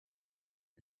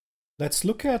Let's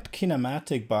look at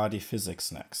kinematic body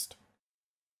physics next.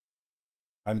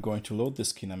 I'm going to load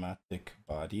this kinematic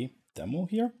body demo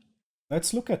here.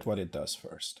 Let's look at what it does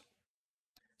first.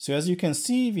 So as you can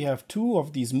see, we have two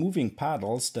of these moving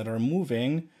paddles that are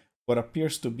moving what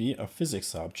appears to be a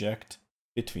physics object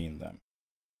between them.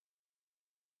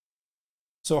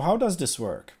 So how does this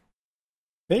work?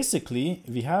 Basically,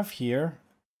 we have here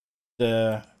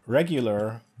the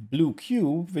regular blue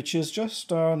cube, which is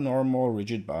just a normal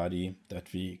rigid body that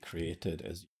we created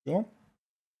as usual.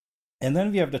 And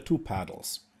then we have the two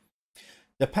paddles.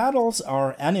 The paddles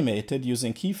are animated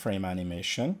using keyframe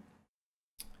animation.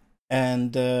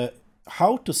 And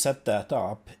how to set that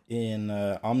up in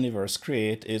Omniverse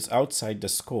Kit is outside the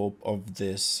scope of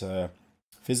this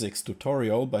physics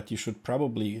tutorial, but you should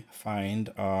probably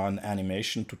find an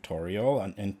animation tutorial,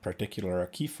 and in particular a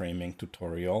keyframing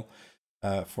tutorial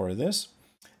for this.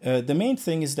 The main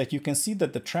thing is that you can see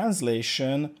that the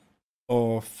translation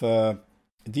of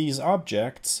these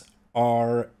objects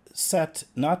are set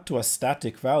not to a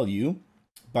static value,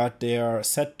 but they are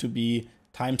set to be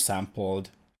time sampled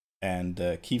and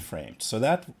keyframed. So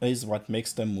that is what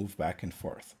makes them move back and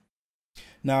forth.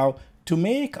 Now, to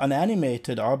make an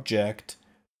animated object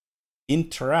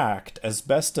interact as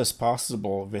best as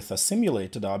possible with a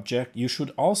simulated object, you should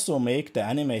also make the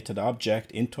animated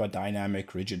object into a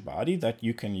dynamic rigid body. That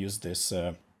you can use this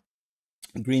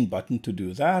green button to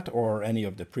do that, or any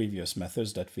of the previous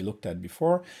methods that we looked at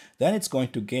before. Then it's going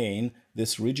to gain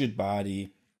this rigid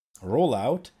body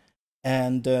rollout.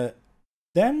 And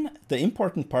then the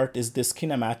important part is this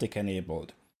kinematic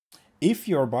enabled. If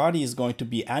your body is going to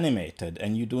be animated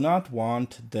and you do not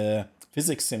want the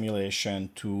physics simulation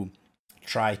to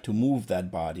try to move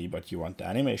that body, but you want the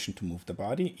animation to move the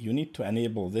body, you need to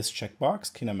enable this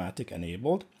checkbox, kinematic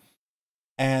enabled.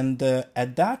 And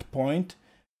at that point,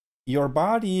 your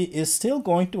body is still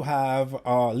going to have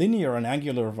a linear and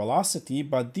angular velocity,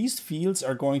 but these fields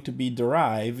are going to be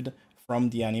derived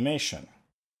from the animation.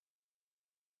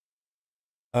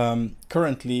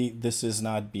 Currently, this is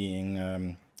not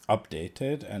being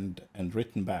updated and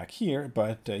written back here,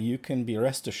 but you can be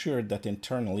rest assured that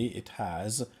internally it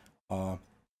has a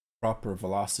proper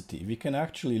velocity. We can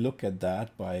actually look at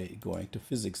that by going to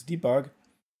physics debug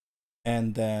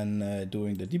and then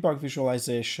doing the debug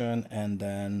visualization and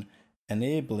then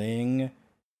enabling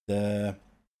the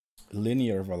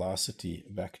linear velocity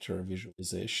vector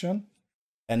visualization.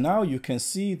 And now you can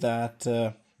see that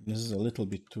this is a little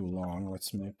bit too long.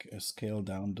 Let's scale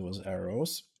down those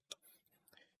arrows.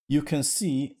 You can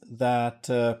see that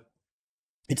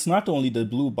it's not only the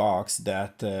blue box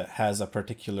that has a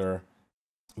particular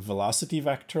velocity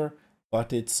vector,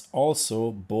 but it's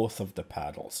also both of the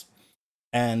paddles.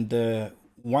 And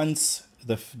once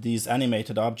these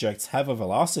animated objects have a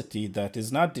velocity that is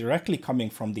not directly coming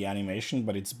from the animation,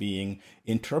 but it's being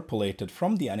interpolated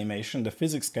from the animation, the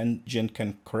physics engine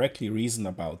can correctly reason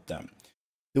about them.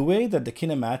 The way that the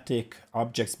kinematic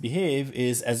objects behave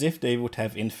is as if they would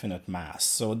have infinite mass.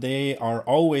 So they are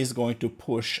always going to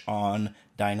push on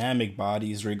dynamic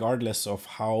bodies regardless of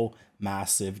how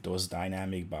massive those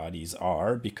dynamic bodies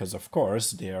are, because of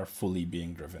course they are fully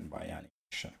being driven by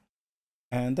animation.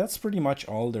 And that's pretty much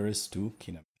all there is to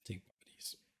kinematic.